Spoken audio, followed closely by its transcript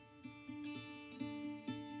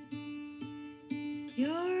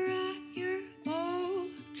You're at your old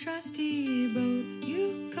trusty boat.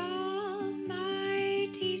 You call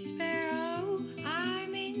mighty sparrow.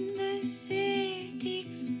 I'm in the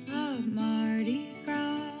city of Mardi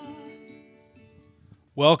Gras.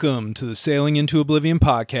 Welcome to the Sailing into Oblivion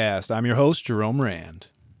podcast. I'm your host, Jerome Rand.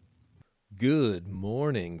 Good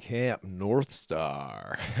morning, Camp North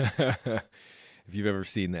Star. If you've ever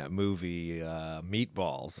seen that movie,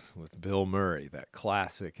 Meatballs, with Bill Murray, that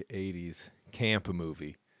classic 80s camp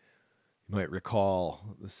movie, you might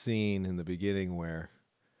recall the scene in the beginning where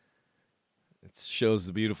it shows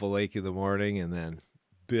the beautiful lake in the morning, and then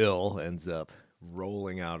Bill ends up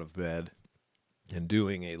rolling out of bed and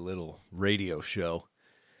doing a little radio show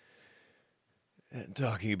and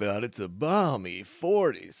talking about it's a balmy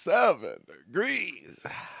 47 degrees.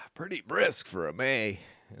 Pretty brisk for a May.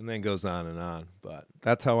 And then goes on and on. But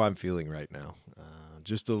that's how I'm feeling right now.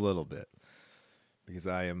 Just a little bit. Because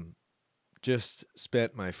I am just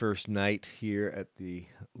spent my first night here at the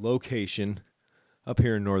location up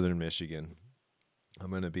here in northern Michigan. I'm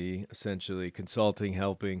going to be essentially consulting,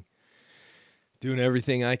 helping, doing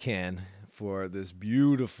everything I can for this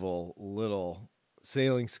beautiful little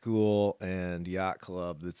sailing school and yacht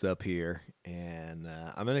club that's up here, and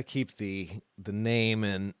I'm gonna keep the name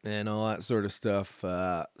and all that sort of stuff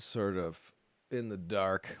sort of in the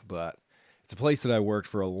dark, but it's a place that I worked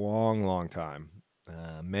for a long time.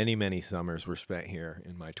 Many summers were spent here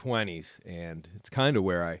in my 20s, and it's kind of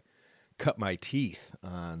where I cut my teeth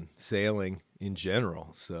on sailing in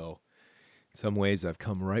general. So in some ways I've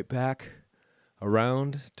come right back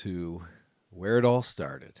around to where it all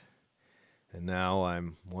started. And now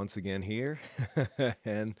I'm once again here,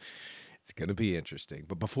 and it's going to be interesting.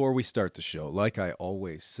 But before we start the show, like I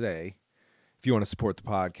always say, if you want to support the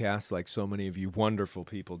podcast like so many of you wonderful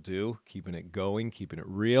people do, keeping it going, keeping it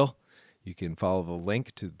real, you can follow the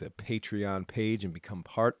link to the Patreon page and become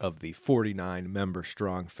part of the 49-member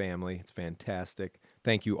strong family. It's fantastic.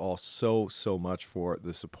 Thank you all so much for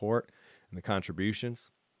the support and the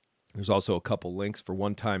contributions. There's also a couple links for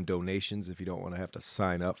one-time donations if you don't want to have to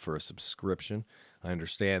sign up for a subscription. I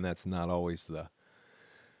understand that's not always the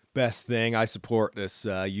best thing. I support this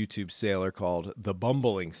YouTube sailor called The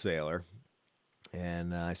Bumbling Sailor,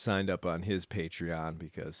 and I signed up on his Patreon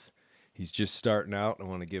because he's just starting out. I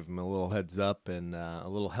want to give him a little heads up and a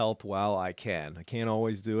little help while I can. I can't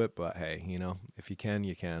always do it, but hey, if you can,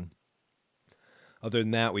 you can. Other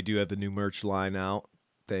than that, we do have the new merch line out.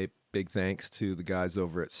 Big thanks to the guys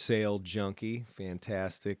over at Sail Junkie.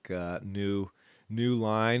 Fantastic new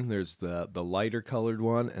line. There's the lighter colored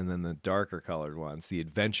one and then the darker colored one. It's the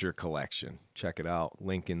Adventure Collection. Check it out.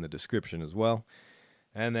 Link in the description as well.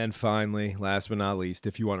 And then finally, last but not least,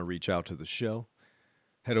 if you want to reach out to the show,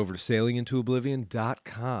 head over to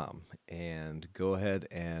sailingintooblivion.com and go ahead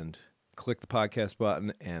and click the podcast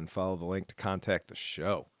button and follow the link to contact the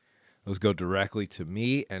show. Those go directly to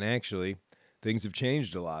me, and actually things have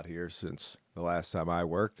changed a lot here since the last time I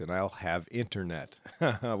worked, and I'll have internet,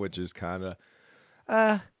 which is kind of,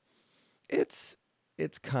 it's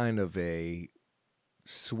kind of a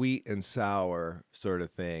sweet and sour sort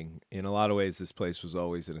of thing. In a lot of ways, this place was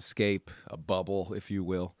always an escape, a bubble, if you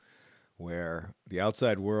will, where the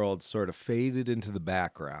outside world sort of faded into the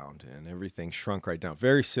background and everything shrunk right down.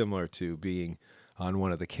 Very similar to being on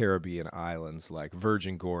one of the Caribbean islands like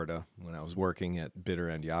Virgin Gorda when I was working at Bitter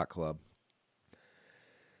End Yacht Club.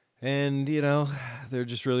 And, there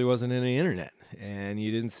just really wasn't any internet, and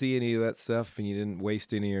you didn't see any of that stuff, and you didn't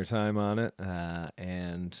waste any of your time on it.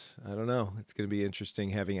 And I don't know, it's going to be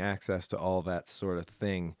interesting having access to all that sort of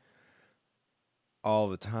thing all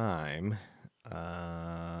the time.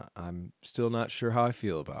 I'm still not sure how I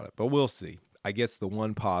feel about it, but we'll see. I guess the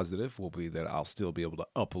one positive will be that I'll still be able to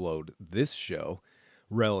upload this show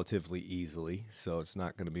relatively easily, so it's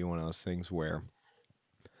not going to be one of those things where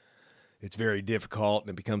it's very difficult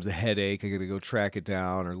and it becomes a headache. I got to go track it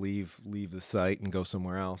down or leave the site and go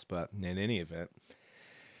somewhere else. But in any event,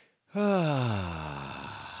 I'm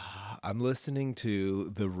listening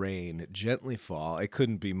to the rain gently fall. It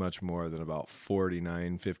couldn't be much more than about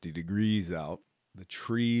 49, 50 degrees out. The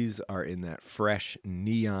trees are in that fresh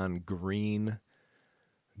neon green,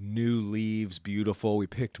 new leaves, beautiful. We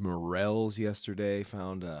picked morels yesterday,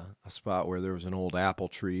 found a spot where there was an old apple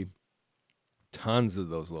tree. Tons of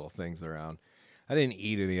those little things around. I didn't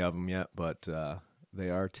eat any of them yet, but they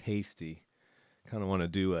are tasty. Kind of want to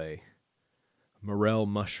do a morel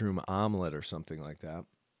mushroom omelet or something like that.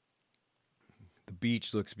 The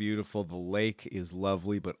beach looks beautiful. The lake is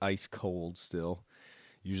lovely, but ice cold still.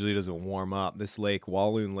 Usually doesn't warm up. This lake,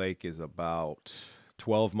 Walloon Lake, is about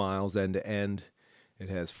 12 miles end to end. It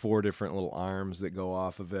has 4 different little arms that go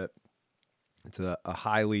off of it. It's a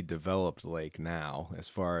highly developed lake now as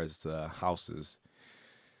far as the houses.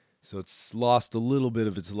 So it's lost a little bit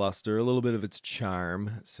of its luster, a little bit of its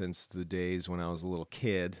charm since the days when I was a little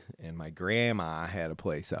kid and my grandma had a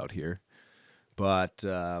place out here. But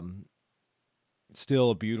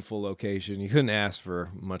still a beautiful location. You couldn't ask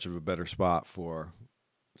for much of a better spot for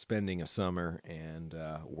spending a summer and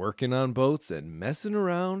working on boats and messing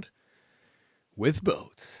around with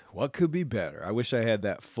boats. What could be better? I wish I had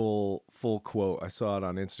that full quote. I saw it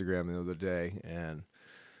on Instagram the other day, and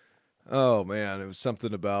oh man, it was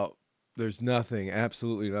something about there's nothing,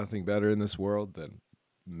 absolutely nothing better in this world than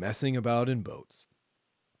messing about in boats.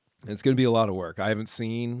 And it's going to be a lot of work. I haven't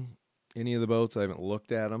seen any of the boats. I haven't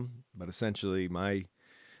looked at them, but essentially my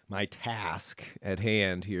task at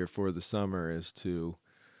hand here for the summer is to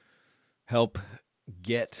help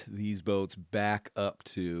get these boats back up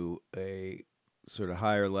to a sort of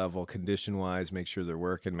higher level condition-wise, make sure they're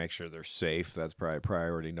working, make sure they're safe. That's probably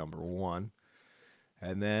priority number one.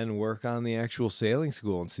 And then work on the actual sailing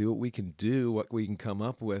school and see what we can do, what we can come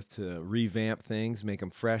up with to revamp things, make them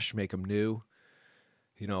fresh, make them new.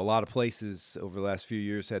 You know, a lot of places over the last few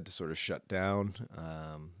years had to sort of shut down.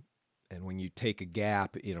 And when you take a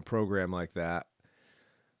gap in a program like that,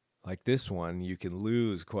 like this one, you can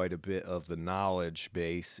lose quite a bit of the knowledge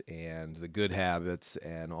base and the good habits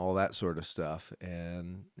and all that sort of stuff.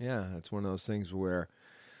 And yeah, it's one of those things where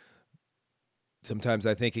sometimes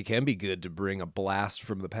I think it can be good to bring a blast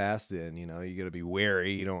from the past in. You know, you got to be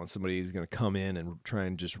wary. You don't want somebody who's going to come in and try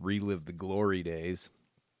and just relive the glory days.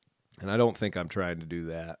 And I don't think I'm trying to do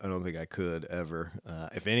that. I don't think I could ever.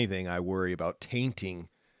 If anything, I worry about tainting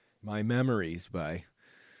my memories by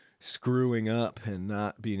screwing up and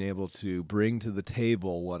not being able to bring to the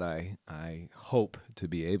table what I hope to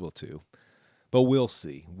be able to. But we'll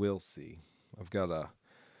see. We'll see. I've got to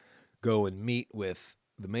go and meet with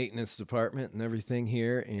the maintenance department and everything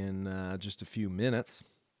here in just a few minutes.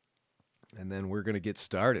 And then we're going to get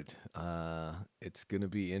started. It's going to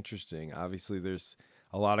be interesting. Obviously, there's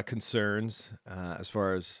a lot of concerns as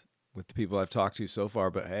far as with the people I've talked to so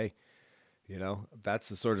far. But hey, you know, that's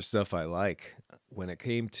the sort of stuff I like. When it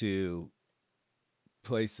came to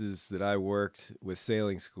places that I worked with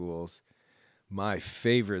sailing schools, my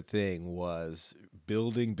favorite thing was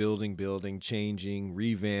building, changing,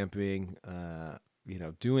 revamping, you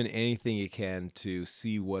know, doing anything you can to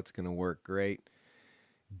see what's going to work great.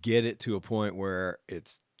 Get it to a point where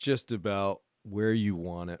it's just about where you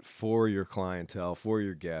want it for your clientele, for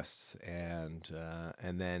your guests, and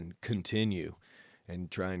then continue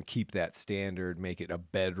and try and keep that standard, make it a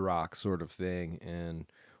bedrock sort of thing. And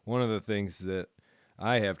one of the things that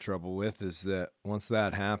I have trouble with is that once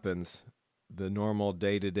that happens, the normal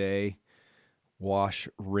day-to-day wash,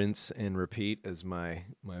 rinse, and repeat, as my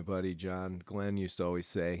buddy John Glenn used to always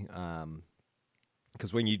say.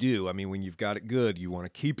 Because when you do, I mean, when you've got it good, you want to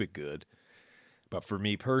keep it good. But for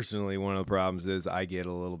me personally, one of the problems is I get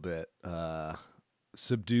a little bit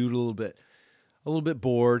subdued, a little bit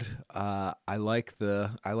bored. I like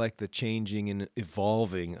the changing and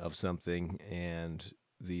evolving of something, and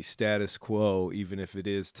the status quo, even if it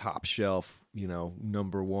is top shelf, you know,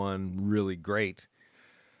 number one, really great.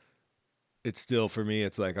 It's still, for me,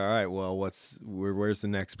 it's like, all right, well, where's the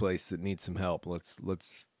next place that needs some help? Let's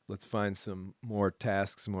find some more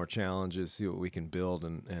tasks, more challenges, see what we can build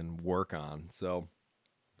and work on. So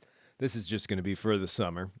this is just going to be for the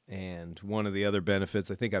summer. And one of the other benefits,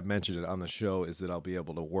 I think I've mentioned it on the show, is that I'll be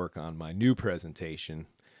able to work on my new presentation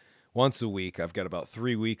once a week. I've got about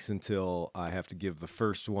 3 weeks until I have to give the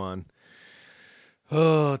first one.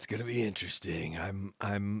 Oh, it's going to be interesting.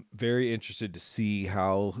 I'm very interested to see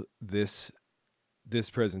how this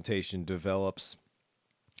presentation develops.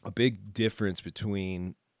 A big difference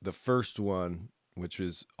between the first one, which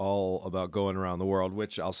is all about going around the world,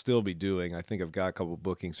 which I'll still be doing. I think I've got a couple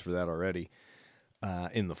bookings for that already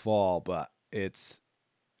in the fall, but it's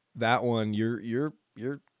that one you're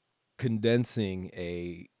condensing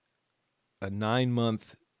a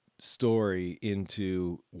 9-month story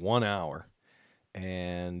into 1 hour.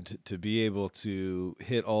 And to be able to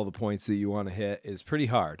hit all the points that you want to hit is pretty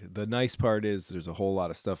hard. The nice part is there's a whole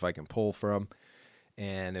lot of stuff I can pull from.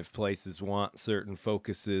 And if places want certain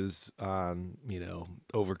focuses on, you know,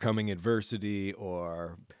 overcoming adversity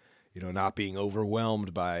or, you know, not being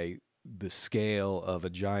overwhelmed by the scale of a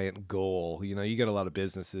giant goal, you know, you got a lot of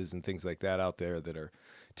businesses and things like that out there that are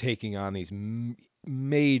taking on these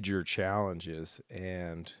major challenges,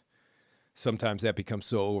 and sometimes that becomes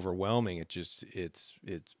so overwhelming. It's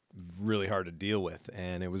really hard to deal with.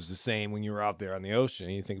 And it was the same when you were out there on the ocean.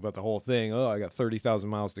 You think about the whole thing. Oh, I got 30,000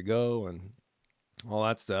 miles to go and all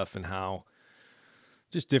that stuff, and how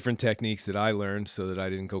just different techniques that I learned so that I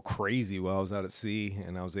didn't go crazy while I was out at sea,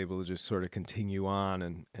 and I was able to just sort of continue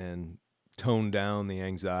on and tone down the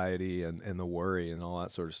anxiety and the worry and all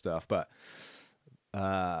that sort of stuff. But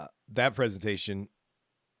that presentation,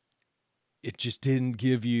 it just didn't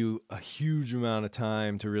give you a huge amount of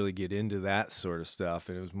time to really get into that sort of stuff.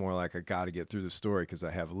 And it was more like, I got to get through the story because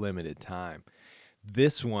I have limited time.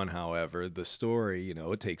 This one, however, the story,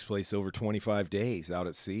 it takes place over 25 days out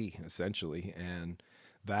at sea, essentially. And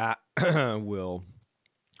that will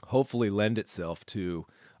hopefully lend itself to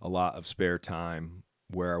a lot of spare time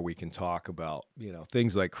where we can talk about,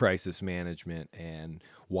 things like crisis management and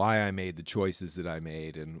why I made the choices that I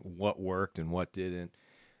made and what worked and what didn't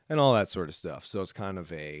and all that sort of stuff. So it's kind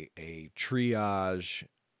of a triage,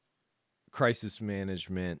 crisis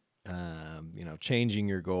management, changing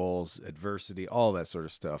your goals, adversity, all that sort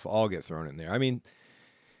of stuff, all get thrown in there. I mean,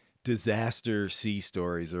 disaster sea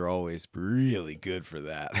stories are always really good for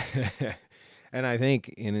that. And I think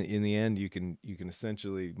in the end, you can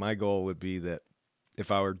essentially, my goal would be that if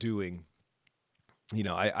I were doing,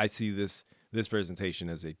 I see this presentation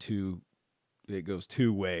as it goes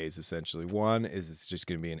two ways, essentially. One is it's just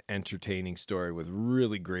going to be an entertaining story with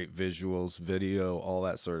really great visuals, video, all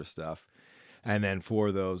that sort of stuff. And then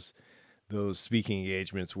for those speaking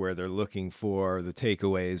engagements where they're looking for the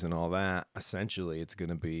takeaways and all that, essentially it's going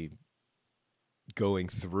to be going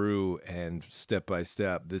through and step by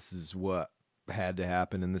step, this is what had to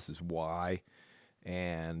happen and this is why,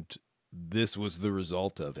 and this was the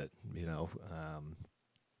result of it,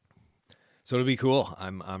 so it'll be cool.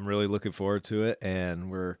 I'm really looking forward to it,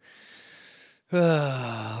 and we're like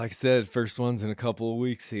I said, first one's in a couple of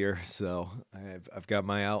weeks here, so I've got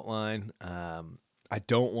my outline. I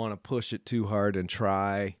don't want to push it too hard and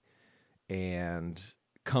try and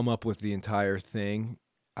come up with the entire thing.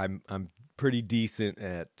 I'm pretty decent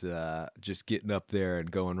at just getting up there and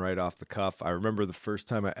going right off the cuff. I remember the first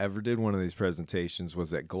time I ever did one of these presentations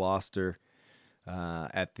was at Gloucester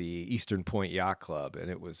at the Eastern Point Yacht Club, and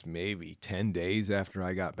it was maybe 10 days after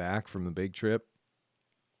I got back from the big trip.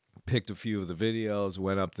 Picked a few of the videos,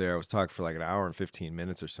 went up there. I was talking for like an hour and 15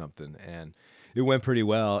 minutes or something, and it went pretty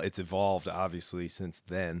well. It's evolved, obviously, since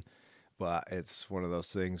then, but it's one of those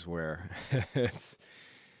things where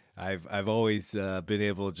I've always been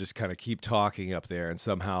able to just kind of keep talking up there, and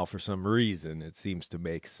somehow, for some reason, it seems to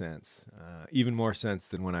make sense, even more sense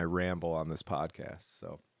than when I ramble on this podcast.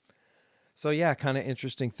 So yeah, kind of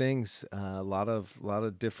interesting things. A lot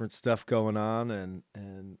of different stuff going on,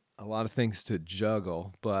 and a lot of things to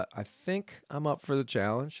juggle, but I think I'm up for the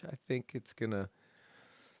challenge. I think it's going to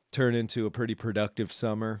turn into a pretty productive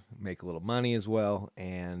summer, make a little money as well,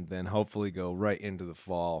 and then hopefully go right into the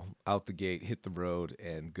fall, out the gate, hit the road,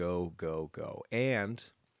 and go, go, go. And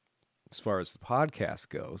as far as the podcast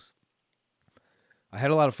goes, I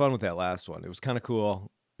had a lot of fun with that last one. It was kind of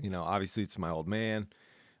cool. Obviously it's my old man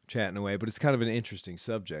chatting away, but it's kind of an interesting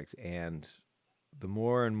subject, and the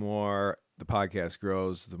more and more the podcast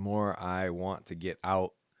grows, the more I want to get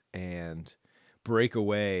out and break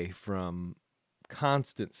away from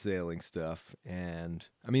constant sailing stuff. And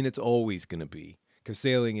I mean, it's always going to be, because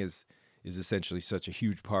sailing is essentially such a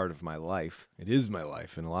huge part of my life. It is my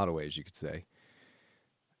life in a lot of ways, you could say.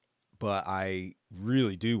 But I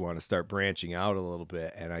really do want to start branching out a little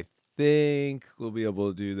bit, and I think we'll be able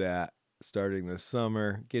to do that starting this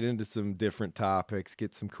summer, get into some different topics,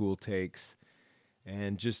 get some cool takes,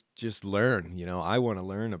 and just learn. I want to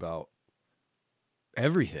learn about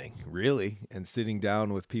everything, really, and sitting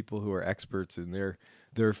down with people who are experts in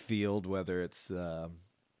their field, whether it's I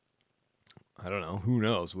don't know, who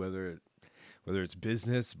knows, whether it's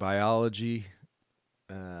business, biology,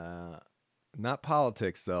 not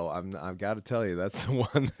politics though. I've got to tell you, that's the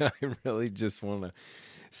one that I really just want to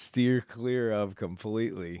steer clear of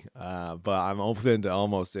completely. But I'm open to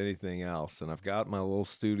almost anything else, and I've got my little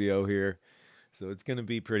studio here. So it's going to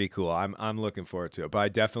be pretty cool. I'm looking forward to it. But I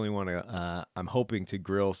definitely want to, I'm hoping to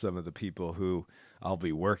grill some of the people who I'll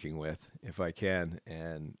be working with if I can,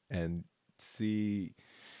 and see,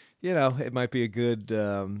 it might be a good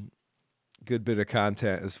bit of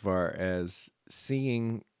content as far as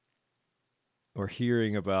seeing or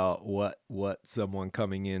hearing about what someone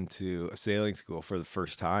coming into a sailing school for the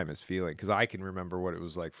first time is feeling. Because I can remember what it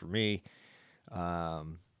was like for me.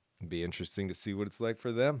 It'd be interesting to see what it's like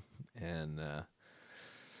for them. And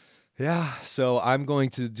so I'm going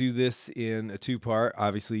to do this in a 2-part.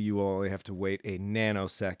 Obviously, you will only have to wait a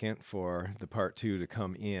nanosecond for the part 2 to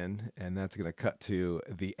come in, and that's going to cut to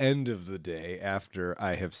the end of the day after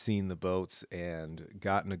I have seen the boats and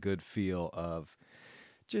gotten a good feel of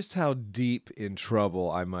just how deep in trouble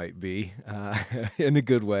I might be, in a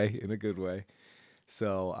good way.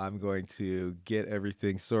 So I'm going to get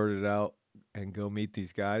everything sorted out and go meet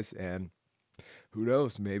these guys. And who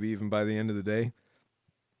knows, maybe even by the end of the day,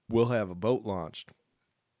 we'll have a boat launched.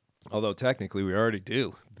 Although technically we already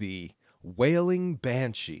do. The Whaling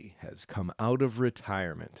Banshee has come out of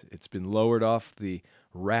retirement. It's been lowered off the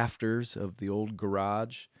rafters of the old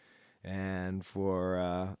garage. And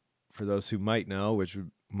for those who might know,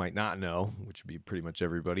 might not know, which would be pretty much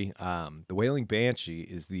everybody, the Whaling Banshee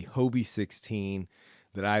is the Hobie 16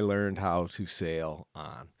 that I learned how to sail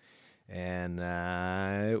on. And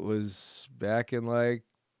it was back in like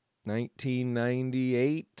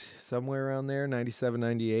 1998, somewhere around there, 97,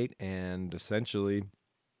 98. And essentially,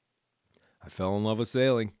 I fell in love with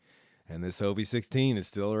sailing. And this Hobie 16 is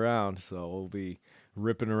still around, so we'll be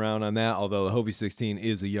ripping around on that, although the Hobie 16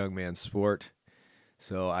 is a young man's sport.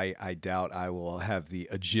 So I doubt I will have the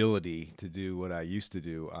agility to do what I used to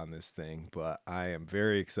do on this thing, but I am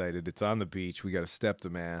very excited. It's on the beach. We got to step the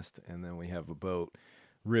mast, and then we have a boat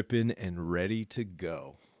ripping and ready to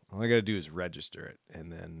go. All I got to do is register it,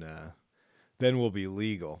 and then we'll be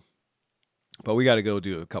legal. But we got to go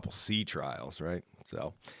do a couple sea trials, right?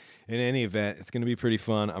 So in any event, it's going to be pretty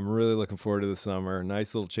fun. I'm really looking forward to the summer.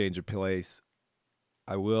 Nice little change of pace.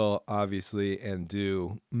 I will obviously and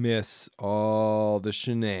do miss all the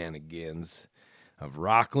shenanigans of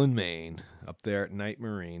Rockland, Maine, up there at Night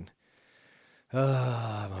Marine.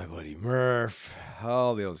 My buddy Murph,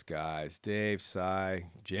 all those guys, Dave, Cy,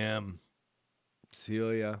 Jim,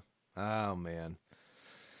 Celia. Oh, man.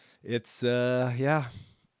 It's,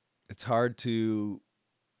 it's hard to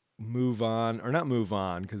move on, or not move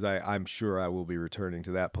on, because I'm sure I will be returning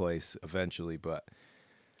to that place eventually, but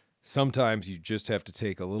sometimes you just have to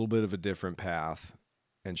take a little bit of a different path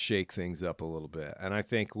and shake things up a little bit. And I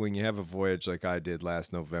think when you have a voyage like I did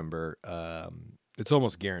last November, it's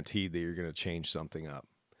almost guaranteed that you're going to change something up.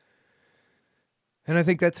 And I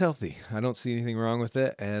think that's healthy. I don't see anything wrong with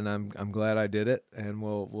it, and I'm glad I did it. And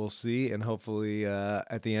we'll see. And hopefully,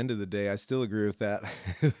 at the end of the day, I still agree with that.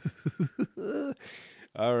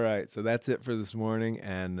 All right, so that's it for this morning,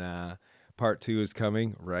 and part 2 is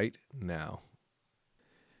coming right now.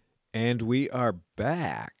 And we are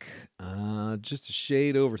back. Just a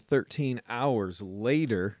shade over 13 hours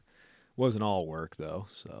later. Wasn't all work, though,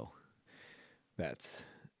 so that's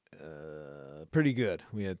pretty good.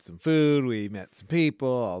 We had some food. We met some people,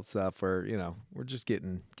 all stuff. We're just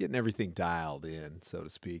getting everything dialed in, so to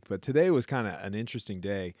speak. But today was kind of an interesting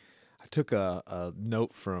day. I took a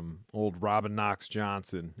note from old Robin Knox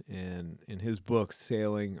Johnson in his book,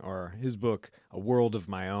 A World of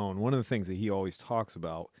My Own. One of the things that he always talks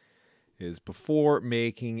about is before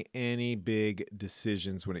making any big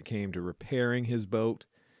decisions when it came to repairing his boat,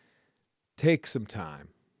 take some time,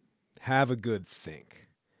 have a good think,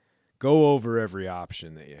 go over every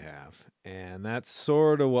option that you have. And that's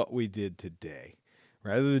sort of what we did today.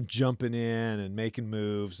 Rather than jumping in and making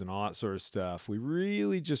moves and all that sort of stuff, we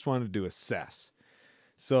really just wanted to assess.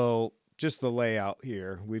 So just the layout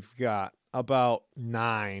here, we've got about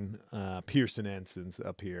 9 Pearson ensigns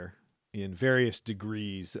up here in various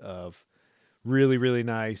degrees of really, really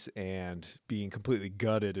nice and being completely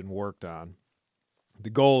gutted and worked on.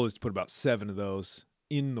 The goal is to put about 7 of those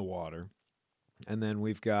in the water. And then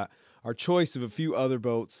we've got our choice of a few other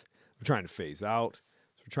boats we're trying to phase out.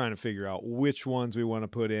 So we're trying to figure out which ones we want to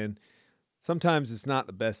put in. Sometimes it's not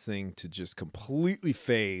the best thing to just completely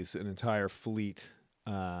phase an entire fleet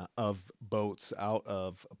of boats out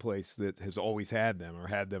of a place that has always had them or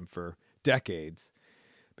had them for decades,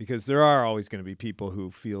 because there are always going to be people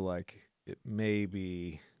who feel like it may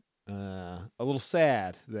be a little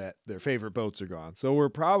sad that their favorite boats are gone. So we're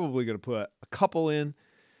probably going to put a couple in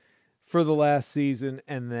for the last season,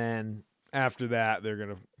 and then after that, they're going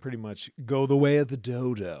to pretty much go the way of the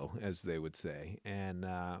dodo, as they would say. And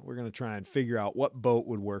we're going to try and figure out what boat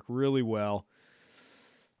would work really well.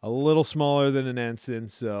 A little smaller than an ensign,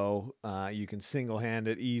 so you can single-hand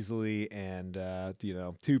it easily, and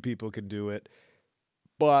 2 people can do it.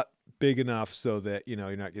 But big enough so that,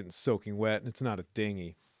 you're not getting soaking wet, and it's not a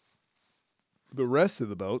dinghy. The rest of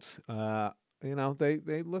the boats,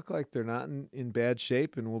 they look like they're not in bad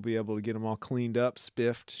shape, and we'll be able to get them all cleaned up,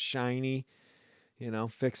 spiffed, shiny,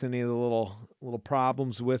 fix any of the little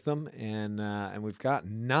problems with them. And we've got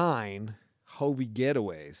 9 Hobie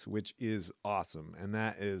Getaways, which is awesome. And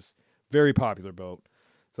that is a very popular boat.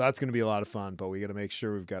 So that's going to be a lot of fun, but we got to make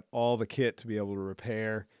sure we've got all the kit to be able to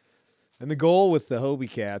repair. And the goal with the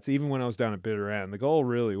Hobie Cats, even when I was down at Bitter End, the goal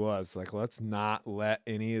really was let's not let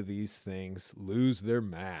any of these things lose their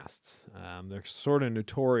masts. They're sort of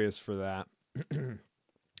notorious for that. And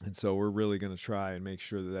so we're really going to try and make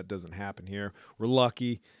sure that doesn't happen here. We're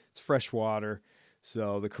lucky. It's fresh water.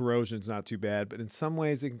 So the corrosion's not too bad, but in some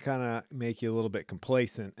ways it can kind of make you a little bit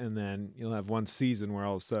complacent, and then you'll have one season where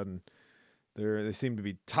all of a sudden they seem to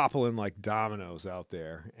be toppling like dominoes out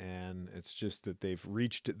there, and it's just that they've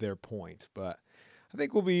reached their point. But I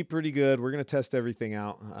think we'll be pretty good. We're going to test everything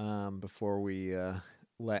out before we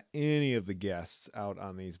let any of the guests out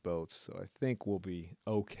on these boats, so I think we'll be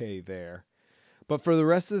okay there. But for the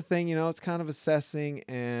rest of the thing, it's kind of assessing,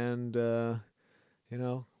 and I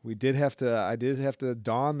did have to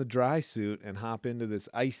don the dry suit and hop into this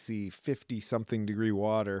icy 50-something degree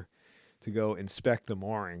water to go inspect the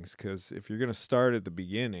moorings, because if you're going to start at the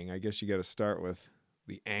beginning, I guess you got to start with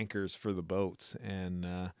the anchors for the boats. And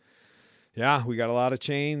we got a lot of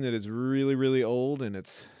chain that is really, really old, and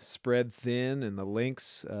it's spread thin, and the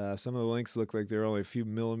links, some of the links look like they're only a few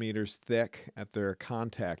millimeters thick at their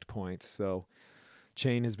contact points. So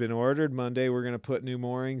chain has been ordered. Monday we're going to put new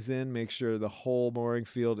moorings in, make sure the whole mooring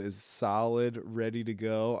field is solid, ready to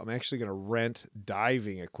go. I'm actually going to rent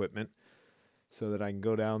diving equipment so that I can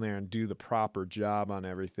go down there and do the proper job on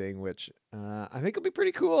everything, which I think will be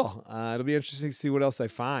pretty cool. It'll be interesting to see what else I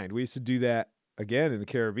find. We used to do that, again, in the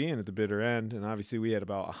Caribbean at the bitter end, and obviously we had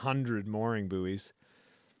about 100 mooring buoys,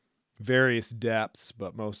 various depths,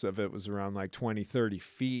 but most of it was around like 20, 30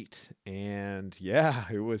 feet. And yeah,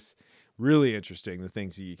 it was really interesting, the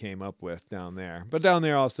things that you came up with down there. But down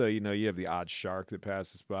there also, you have the odd shark that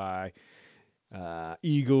passes by,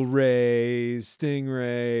 eagle rays,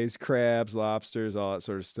 stingrays, crabs, lobsters, all that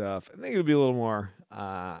sort of stuff. I think it'll be a little more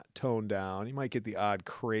toned down. You might get the odd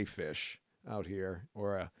crayfish out here,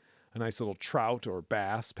 or a nice little trout or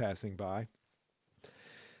bass passing by.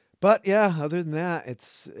 But yeah, other than that,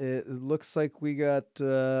 it looks like we got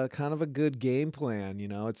kind of a good game plan.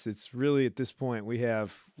 It's really, at this point, we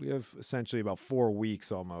have essentially about 4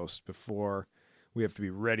 weeks almost before we have to be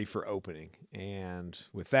ready for opening. And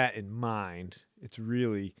with that in mind, it's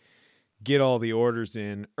really get all the orders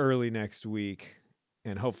in early next week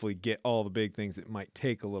and hopefully get all the big things that might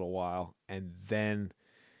take a little while. And then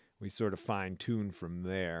we sort of fine tune from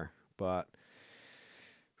there. But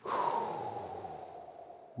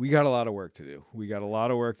we got a lot of work to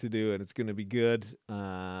do. And it's going to be good.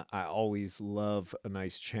 I always love a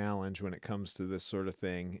nice challenge when it comes to this sort of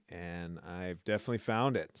thing, and I've definitely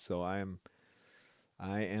found it. So I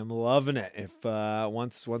am loving it. If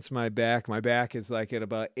once my back is like at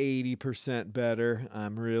about 80% better.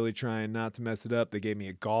 I'm really trying not to mess it up. They gave me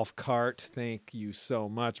a golf cart. Thank you so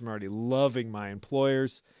much. I'm already loving my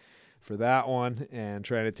employers for that one and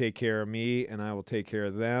trying to take care of me, and I will take care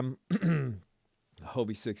of them.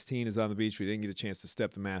 Hobie 16 is on the beach. We didn't get a chance to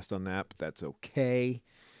step the mast on that, but that's okay.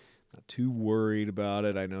 Not too worried about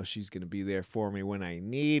it. I know she's going to be there for me when I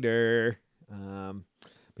need her.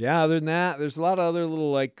 Other than that, there's a lot of other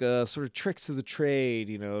little sort of tricks of the trade,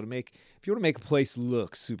 to make, if you want to make a place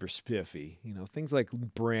look super spiffy, things like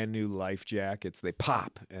brand new life jackets, they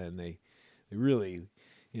pop and they really,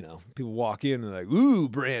 people walk in and they're like, ooh,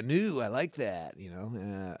 brand new, I like that,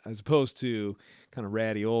 as opposed to kind of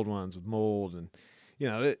ratty old ones with mold. And,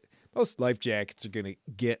 most life jackets are going to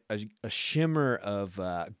get a shimmer of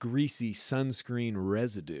greasy sunscreen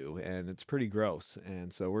residue, and it's pretty gross.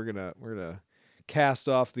 And so we're gonna cast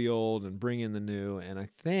off the old and bring in the new, and I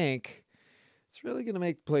think it's really going to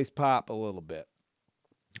make the place pop a little bit.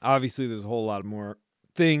 Obviously, there's a whole lot more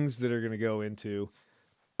things that are going to go into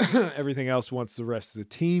everything else once the rest of the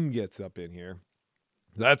team gets up in here.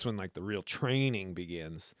 That's when the real training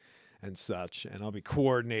begins and such, and I'll be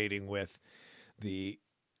coordinating with the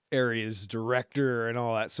area's director and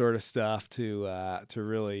all that sort of stuff to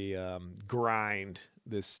really grind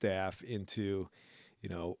this staff into,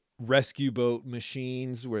 rescue boat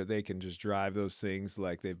machines where they can just drive those things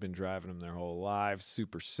like they've been driving them their whole lives,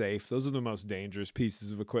 super safe. Those are the most dangerous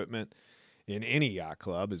pieces of equipment in any yacht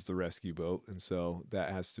club, is the rescue boat. And so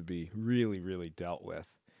that has to be really, really dealt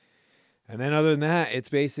with. And then other than that, it's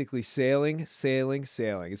basically sailing. It's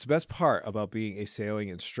the best part about being a sailing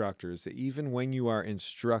instructor is that even when you are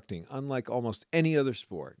instructing, unlike almost any other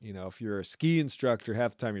sport, if you're a ski instructor,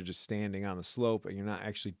 half the time you're just standing on the slope and you're not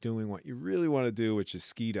actually doing what you really want to do, which is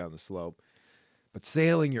ski down the slope. But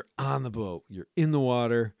sailing, you're on the boat, you're in the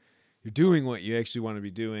water, you're doing what you actually want to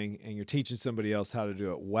be doing, and you're teaching somebody else how to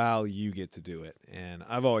do it while you get to do it. And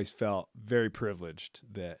I've always felt very privileged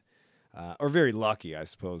that or very lucky, I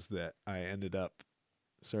suppose, that I ended up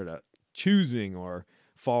sort of choosing or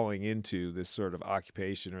falling into this sort of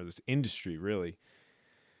occupation or this industry, really.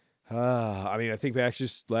 I think back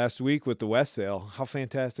just last week with the West Sail. How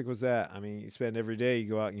fantastic was that? You spend every day, you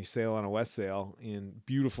go out and you sail on a West Sail in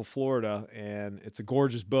beautiful Florida, and it's a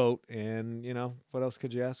gorgeous boat, and, what else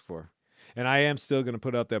could you ask for? And I am still going to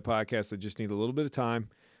put out that podcast. I just need a little bit of time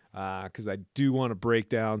because I do want to break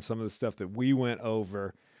down some of the stuff that we went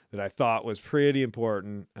over that I thought was pretty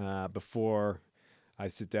important before I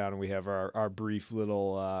sit down and we have our brief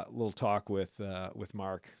little talk with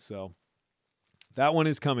Mark. So that one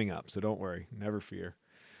is coming up. So don't worry, never fear.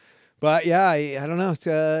 But yeah, I don't know.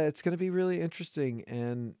 It's going to be really interesting,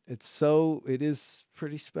 and it is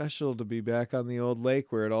pretty special to be back on the old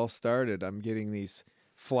lake where it all started. I'm getting these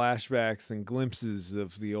flashbacks and glimpses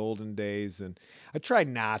of the olden days, and I try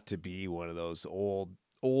not to be one of those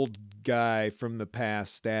old guy from the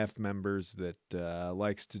past staff members that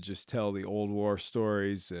likes to just tell the old war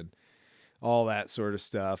stories and all that sort of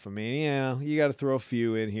stuff. I mean, yeah, you got to throw a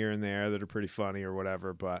few in here and there that are pretty funny or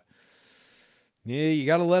whatever, but yeah, you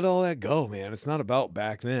got to let all that go, man. It's not about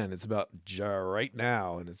back then. It's about right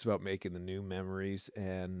now, and it's about making the new memories.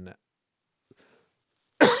 And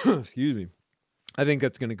excuse me, I think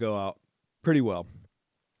that's going to go out pretty well.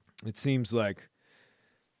 It seems like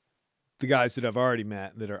the guys that I've already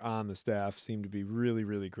met that are on the staff seem to be really,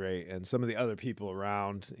 really great. And some of the other people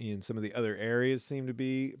around in some of the other areas seem to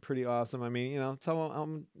be pretty awesome. I mean, it's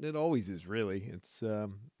how it always is, really. It's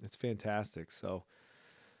fantastic. So,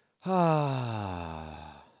 that,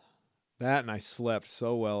 and I slept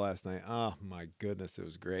so well last night. Oh, my goodness, it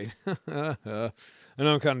was great. I know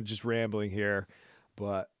I'm kind of just rambling here,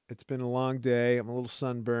 but it's been a long day. I'm a little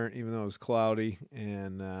sunburnt, even though it was cloudy,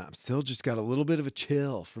 and I'm still just got a little bit of a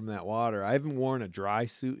chill from that water. I haven't worn a dry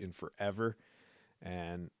suit in forever,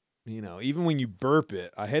 and even when you burp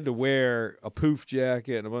it, I had to wear a poof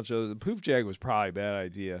jacket and a bunch of other. The poof jacket was probably a bad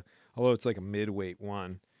idea, although it's like a midweight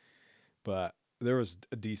one, but there was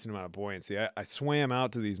a decent amount of buoyancy. I swam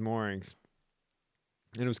out to these moorings,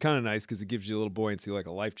 and it was kind of nice because it gives you a little buoyancy like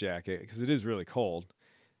a life jacket because it is really cold.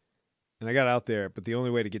 And I got out there, but the only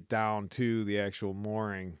way to get down to the actual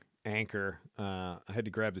mooring anchor, I had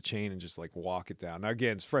to grab the chain and just like walk it down. Now,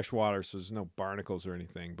 again, it's fresh water, so there's no barnacles or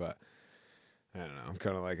anything, but I don't know. I'm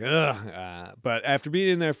kind of like, ugh. But after being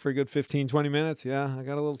in there for a good 15, 20 minutes, yeah, I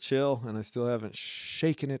got a little chill, and I still haven't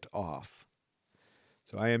shaken it off.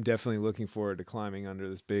 So I am definitely looking forward to climbing under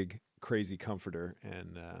this big, crazy comforter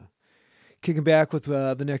and kicking back with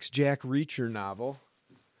the next Jack Reacher novel,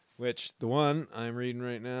 which the one I'm reading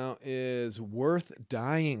right now is Worth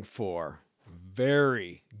Dying For.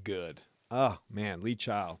 Very good. Oh, man, Lee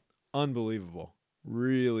Child. Unbelievable.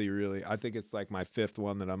 Really, really. I think it's like my fifth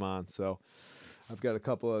one that I'm on, so I've got a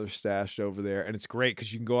couple others stashed over there, and it's great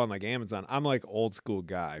because you can go on like Amazon. I'm like old school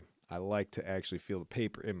guy. I like to actually feel the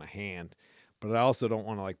paper in my hand, but I also don't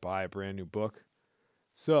want to like buy a brand new book.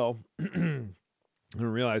 So I don't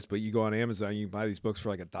realize, but you go on Amazon, you can buy these books for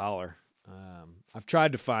like $1. I've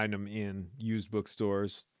tried to find them in used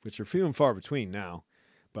bookstores, which are few and far between now,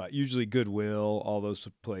 but usually Goodwill, all those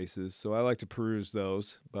places. So I like to peruse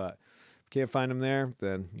those, but if I can't find them there,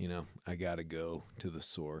 then, I got to go to the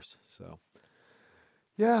source. So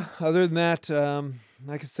yeah, other than that,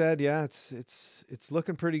 like I said, yeah, it's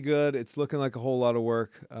looking pretty good. It's looking like a whole lot of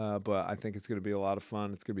work, but I think it's going to be a lot of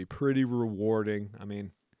fun. It's going to be pretty rewarding. I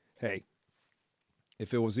mean, hey,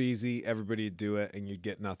 if it was easy, everybody'd do it, and you'd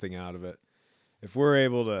get nothing out of it. If we're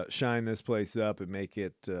able to shine this place up and make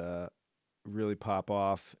it really pop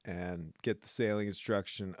off and get the sailing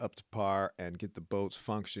instruction up to par and get the boats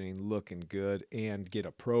functioning, looking good, and get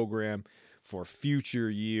a program for future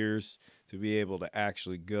years to be able to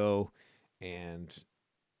actually go and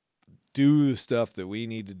do the stuff that we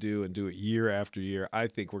need to do and do it year after year, I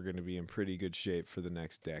think we're going to be in pretty good shape for the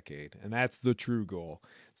next decade. And that's the true goal.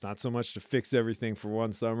 It's not so much to fix everything for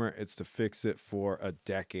one summer, it's to fix it for a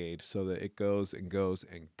decade so that it goes and goes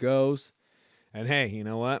and goes. And hey, you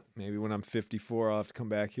know what? Maybe when I'm 54, I'll have to come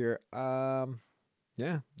back here.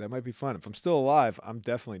 Yeah, that might be fun. If I'm still alive, I'm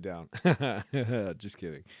definitely down. Just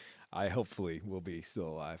kidding. I hopefully will be still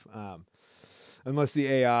alive. Unless the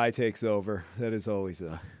AI takes over. That is always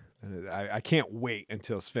I can't wait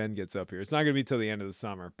until Sven gets up here. It's not going to be till the end of the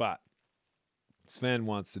summer, but Sven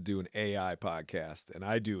wants to do an AI podcast, and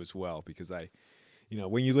I do as well because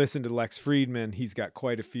when you listen to Lex Friedman, he's got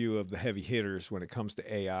quite a few of the heavy hitters when it comes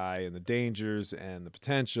to AI and the dangers and the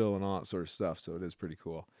potential and all that sort of stuff. So it is pretty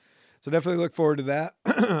cool. So definitely look forward to that.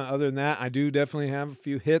 Other than that, I do definitely have a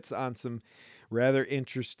few hits on some rather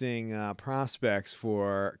interesting prospects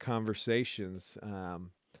for conversations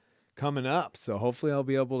coming up. So hopefully I'll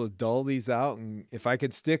be able to dull these out. And if I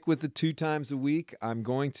could stick with the 2 times a week, I'm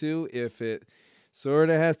going to. If it sort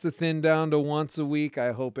of has to thin down to once a week,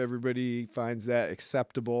 I hope everybody finds that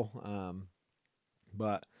acceptable.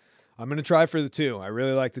 But I'm going to try for the 2. I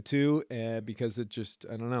really like the 2 because it just,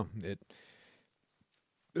 I don't know,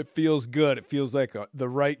 it feels good. It feels like the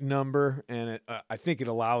right number, and I think it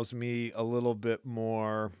allows me a little bit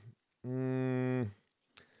more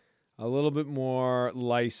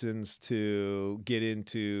license to get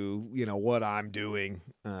into, what I'm doing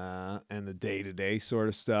and the day-to-day sort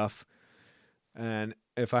of stuff. And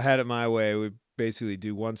if I had it my way, we'd basically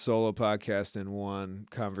do one solo podcast and one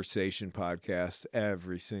conversation podcast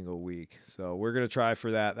every single week. So we're going to try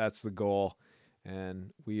for that. That's the goal.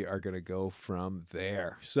 And we are going to go from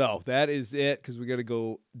there. So that is it, because we got to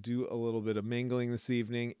go do a little bit of mingling this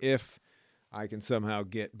evening. If I can somehow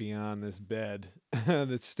get beyond this bed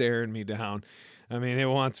that's staring me down. I mean, it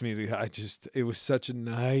wants me to, it was such a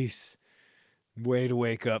nice way to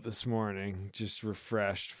wake up this morning, just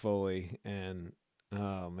refreshed fully. And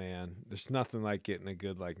oh man, there's nothing like getting a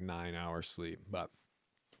good 9-hour sleep. But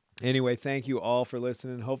anyway, thank you all for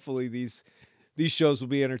listening. Hopefully these shows will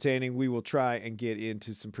be entertaining. We will try and get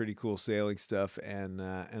into some pretty cool sailing stuff and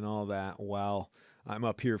all that while I'm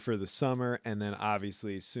up here for the summer. And then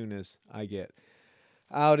obviously as soon as I get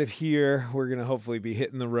out of here, we're going to hopefully be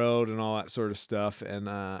hitting the road and all that sort of stuff. And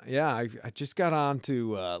I just got on to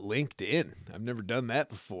LinkedIn. I've never done that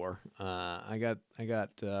before. I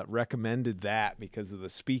got recommended that because of the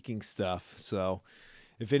speaking stuff. So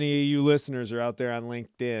if any of you listeners are out there on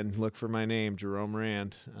LinkedIn, look for my name, Jerome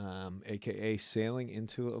Rand, a.k.a. Sailing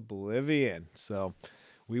into Oblivion. So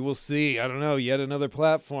we will see. I don't know, yet another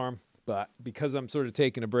platform. But because I'm sort of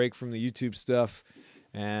taking a break from the YouTube stuff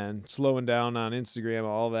and slowing down on Instagram,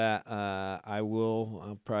 all that,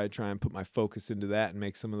 I'll probably try and put my focus into that and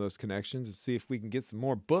make some of those connections and see if we can get some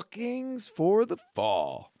more bookings for the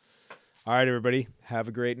fall. All right, everybody, have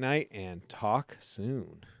a great night and talk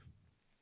soon.